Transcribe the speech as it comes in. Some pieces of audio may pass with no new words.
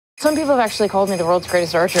Some people have actually called me the world's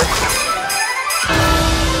greatest archer. Oh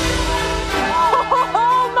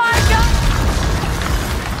my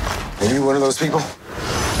God! Are you one of those people?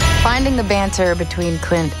 Finding the banter between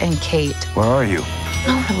Clint and Kate. Where are you?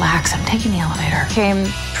 Oh, relax, I'm taking the elevator. Came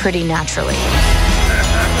pretty naturally.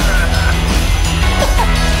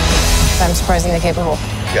 I'm surprisingly capable.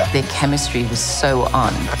 Yeah. Their chemistry was so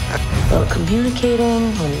on. We're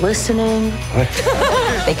communicating, we're listening.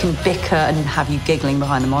 They can bicker and have you giggling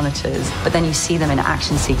behind the monitors, but then you see them in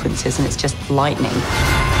action sequences and it's just lightning.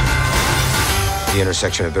 The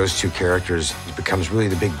intersection of those two characters becomes really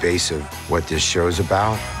the big base of what this show's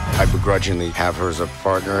about. I begrudgingly have her as a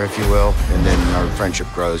partner, if you will, and then our friendship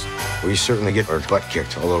grows. We certainly get our butt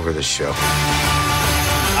kicked all over this show.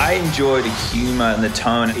 I enjoy the humor and the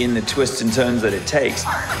tone in the twists and turns that it takes.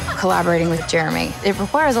 Collaborating with Jeremy, it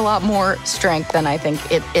requires a lot more strength than I think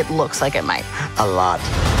it looks like it might. A lot.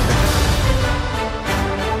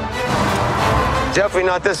 Definitely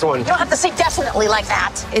not this one. You don't have to say definitely like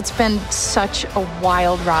that. It's been such a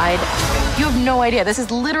wild ride. You have no idea. This is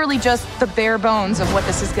literally just the bare bones of what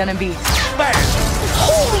this is gonna be.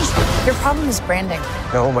 Holy! Your problem is branding.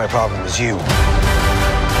 No, my problem is you.